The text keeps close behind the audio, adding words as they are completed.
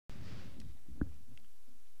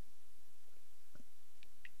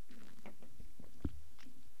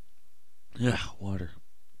Yeah, water.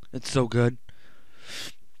 It's so good.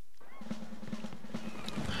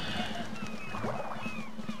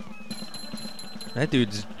 That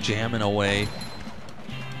dude's jamming away.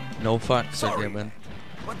 No fucks are given.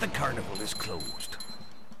 But the carnival is closed.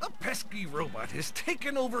 A pesky robot has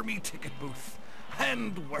taken over me ticket booth.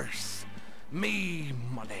 And worse, me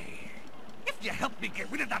money. If you help me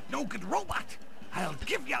get rid of that no-good robot, I'll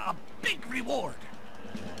give you a big reward.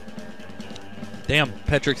 Damn,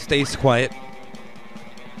 Patrick stays quiet.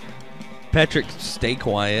 Patrick, stay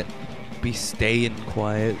quiet. Be staying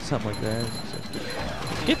quiet. Something like that.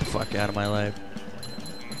 Get the fuck out of my life.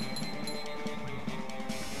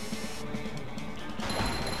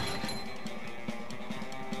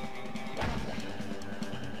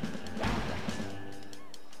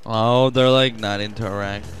 Oh, they're like not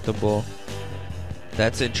interactable.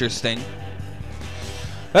 That's interesting.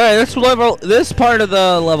 Alright, this part of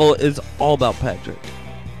the level is all about Patrick.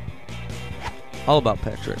 All about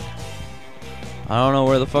Patrick. I don't know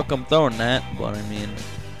where the fuck I'm throwing that, but I mean...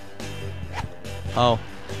 Oh.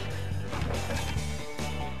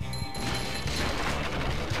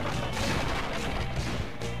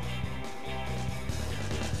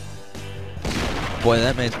 Boy,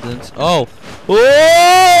 that makes sense. Oh!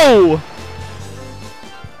 Whoa!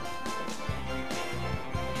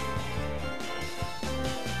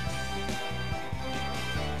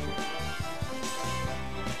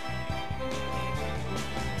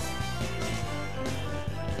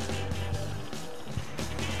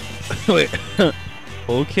 Wait.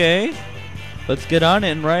 Okay. Let's get on it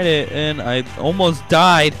and ride it. And I almost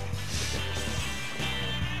died.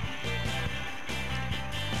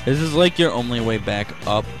 This is like your only way back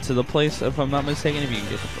up to the place, if I'm not mistaken. If you can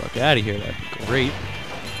get the fuck out of here, that'd be great.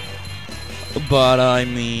 But I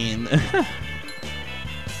mean...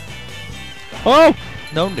 Oh!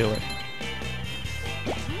 Don't do it.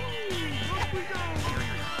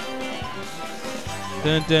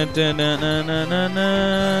 Dun, dun, dun, dun, dun, dun, dun,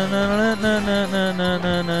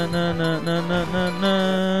 dun,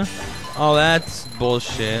 dun. Oh, that's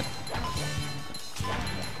bullshit.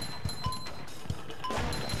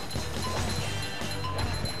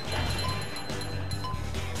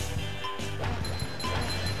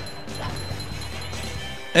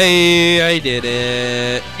 Hey, I did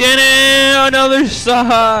it. Did it! Another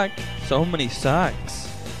sock. So many socks.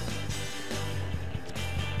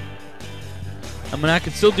 I mean, I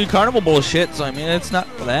can still do carnival bullshit, so I mean, it's not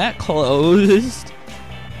that closed.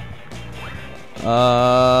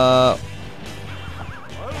 I'm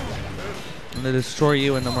gonna destroy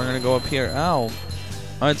you, and then we're gonna go up here. Ow.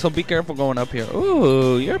 Alright, so be careful going up here.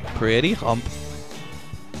 Ooh, you're pretty hump.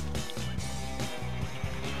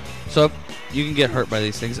 So, you can get hurt by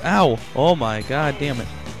these things. Ow! Oh my god, damn it.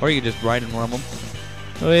 Or you can just ride and rum them.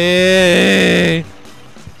 Whee!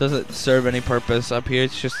 Doesn't serve any purpose up here.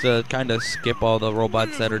 It's just to kind of skip all the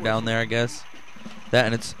robots that are down there, I guess. That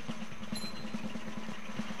and it's...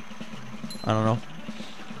 I don't know.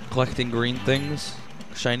 Collecting green things.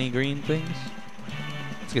 Shiny green things.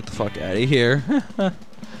 Let's get the fuck out of here. Get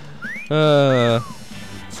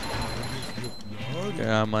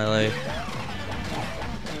out of my life.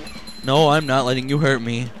 No, I'm not letting you hurt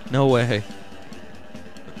me. No way.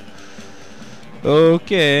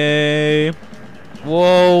 Okay.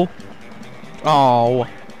 Whoa. Oh.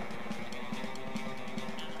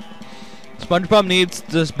 Spongebob needs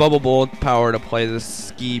this bubble ball power to play this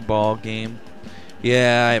skee ball game.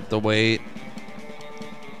 Yeah, I have to wait.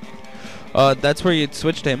 That's where you'd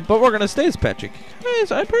switch to him, but we're gonna stay as Patrick.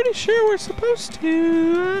 Guys, I'm pretty sure we're supposed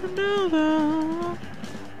to. I don't know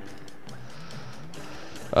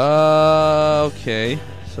though. Okay.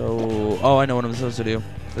 So, oh, I know what I'm supposed to do.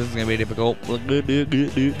 This is gonna be difficult.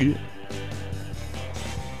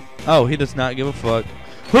 Oh, he does not give a fuck.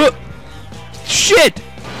 Huh! Shit!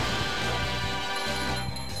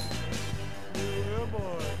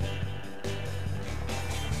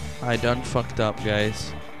 I done fucked up,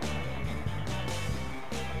 guys.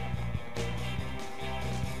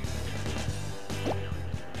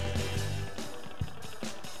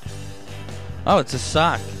 Oh, it's a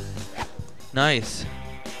sock. Nice.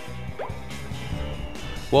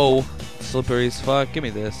 Whoa. Slippery as fuck. Give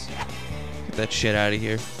me this. Get that shit out of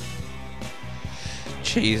here.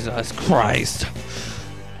 Jesus Christ.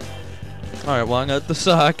 Alright, well, I got the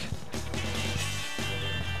sock.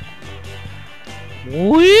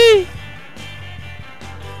 Whee!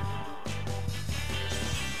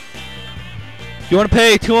 You want to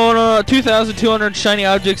pay 2,200 shiny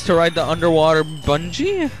objects to ride the underwater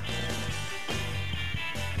bungee?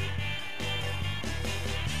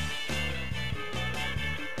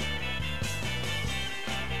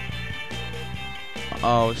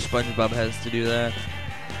 Oh, SpongeBob has to do that.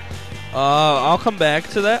 I'll come back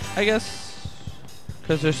to that, I guess.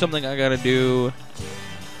 Because there's something I gotta do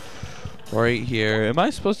right here. Am I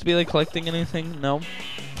supposed to be like collecting anything? No.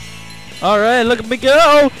 Alright, look at me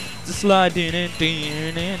go! Just slide in it.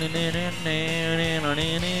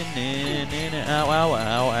 Ow, ow,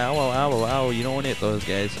 ow, ow, ow, ow, ow. You don't want to hit those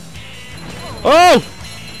guys. Oh!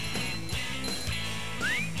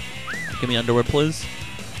 Give me underwear, please.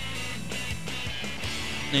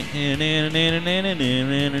 Do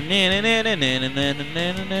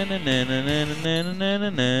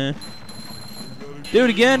it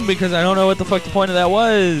again because I don't know what the fuck the point of that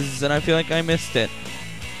was, and I feel like I missed it.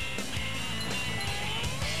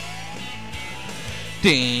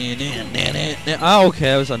 Oh, okay,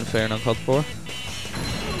 that was unfair and uncalled for.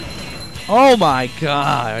 Oh my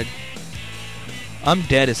god. I'm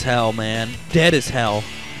dead as hell, man. Dead as hell.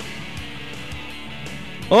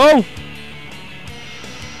 Oh!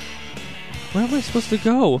 Where am I supposed to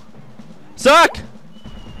go? Suck!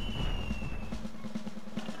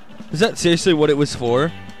 Is that seriously what it was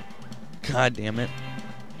for? God damn it.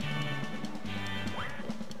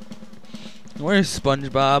 Where's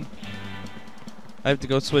SpongeBob? I have to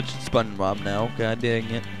go switch to SpongeBob now. God dang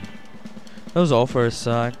it. That was all for a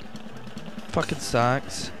sock. Fucking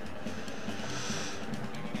socks.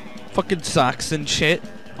 Fucking socks and shit.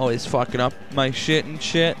 Always fucking up my shit and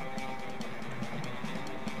shit.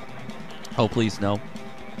 Oh, please no.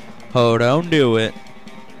 Oh, don't do it.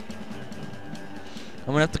 I'm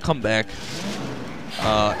gonna have to come back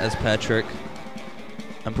as Patrick.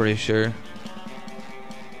 I'm pretty sure.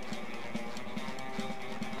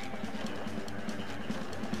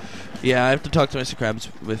 Yeah, I have to talk to Mr. Krabs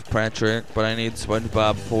with Patrick, but I need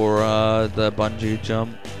SpongeBob for the bungee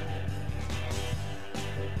jump.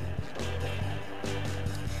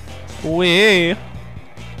 Weeeee!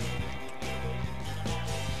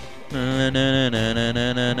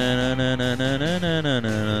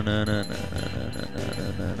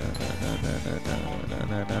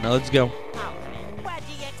 Let's go.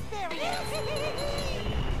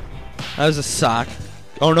 That was a sock.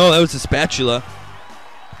 Oh no, that was a spatula.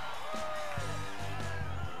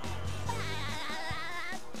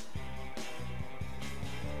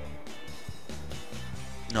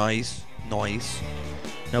 Nice, nice.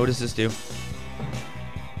 Now what does this do?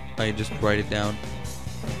 Oh, you just write it down.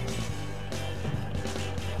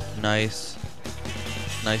 Nice.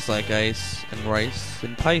 Nice like ice and rice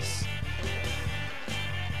and pice.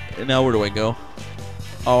 And now where do I go?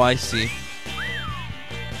 Oh, I see.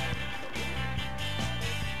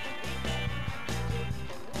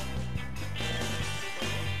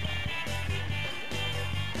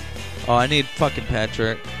 Oh, I need fucking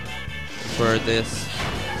Patrick for this.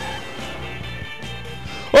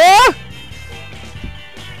 Oh!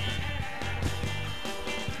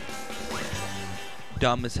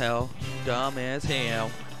 Dumb as hell. Dumb as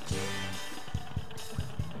hell.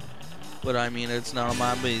 But I mean, it's none of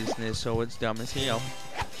my business, so it's dumb as hell.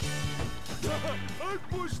 I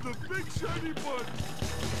pushed the big shiny button.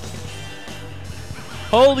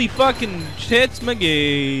 Holy fucking tits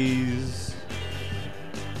McGee's.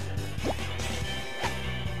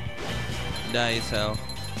 Die as hell.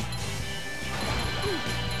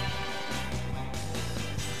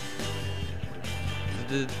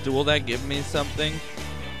 Will that give me something?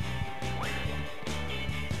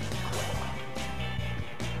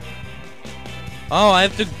 Oh, I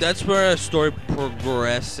have to. That's where a story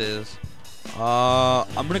progresses.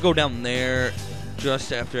 I'm gonna go down there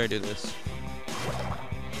just after I do this.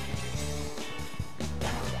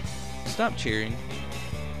 Stop cheering.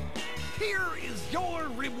 Here is your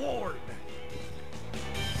reward.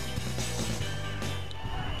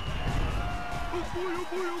 Oh boy, oh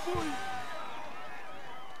boy, oh boy.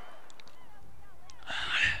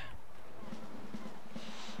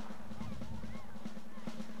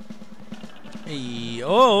 Hey,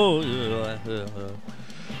 oh.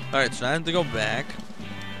 Alright, so I have to go back.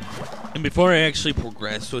 And before I actually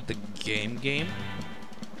progress with the game,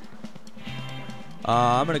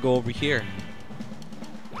 I'm gonna go over here.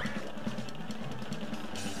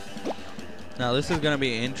 Now this is gonna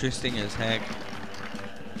be interesting as heck.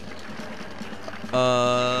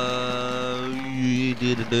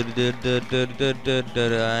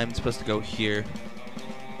 I'm supposed to go here.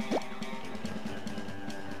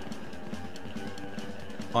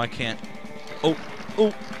 Oh, I can't. Oh,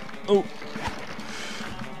 oh, oh.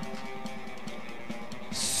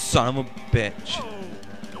 Son of a bitch. Oh,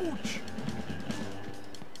 ouch.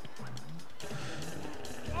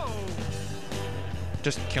 Oh.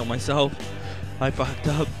 Just kill myself. I fucked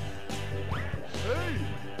up. Hey,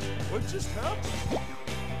 what just happened?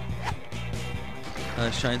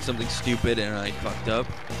 shine something stupid and I fucked up.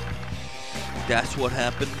 That's what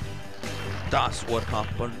happened. That's what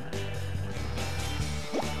happened.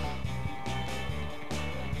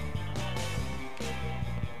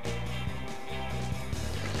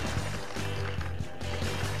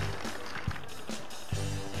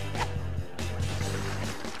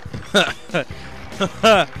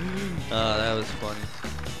 Oh, that was funny.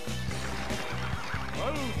 I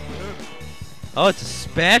don't care. Oh, it's a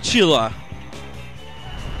spatula.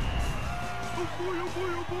 Oh boy, oh boy,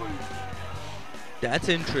 oh boy. That's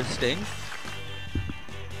interesting.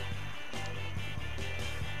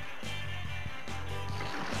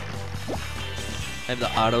 I have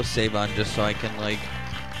the auto save on just so I can like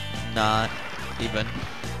not even.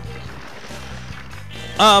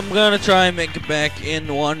 I'm gonna try and make it back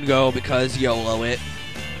in one go because YOLO it.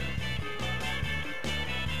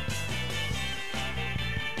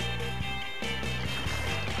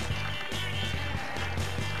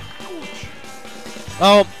 Ouch.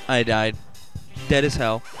 Oh, I died. Dead as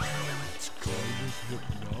hell. It's kind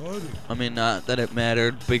of hypnotic. I mean, not that it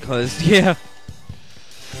mattered because, yeah.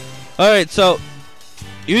 Alright, so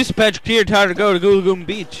use Patrick Tier Tower to go to Gulagoon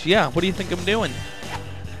Beach. Yeah, what do you think I'm doing?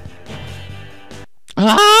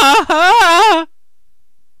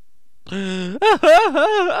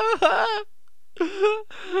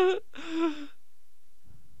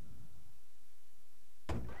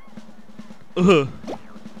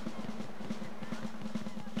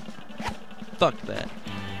 Fuck that.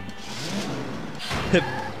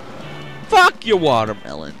 Fuck your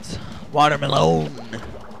watermelons. Watermelon.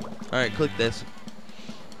 Alright, click this.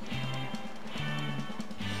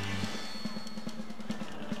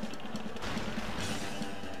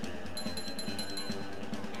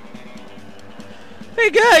 Hey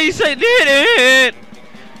guys, I did it!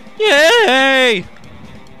 Yay!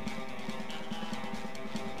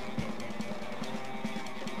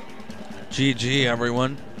 GG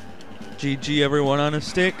everyone. GG everyone on a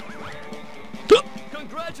stick.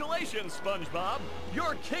 Congratulations, Spongebob!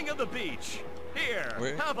 You're king of the beach! Here,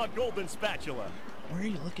 Where? have a golden spatula. Where are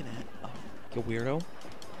you looking at? Oh, you weirdo.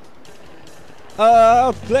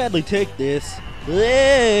 I'll gladly take this.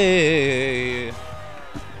 Yay!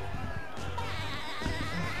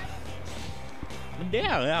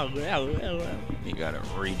 You gotta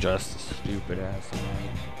readjust the stupid ass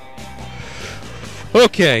mic.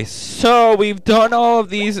 Okay, so we've done all of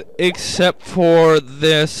these except for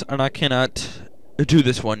this, and I cannot do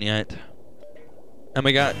this one yet. And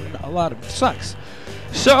we got a lot of sucks.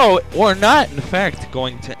 So, we're not, in fact,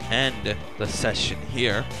 going to end the session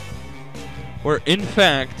here. We're, in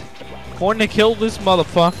fact, going to kill this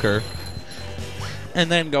motherfucker and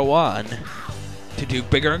then go on to do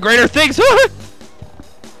bigger and greater things.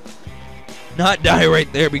 Not die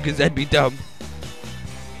right there because that'd be dumb.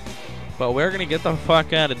 But we're gonna get the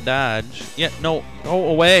fuck out of Dodge. Yeah, no, go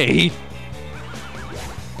away.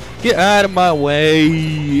 Get out of my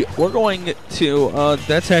way. We're going to,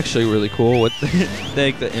 that's actually really cool. With the,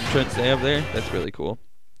 the entrance they have there. That's really cool.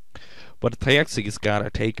 But the taxi's gotta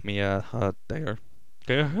take me, there.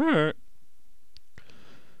 Get hurt.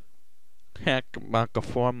 Heck,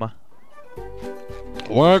 Macaforma.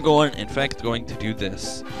 We're going, in fact, going to do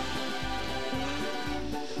this.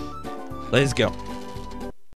 Let's go.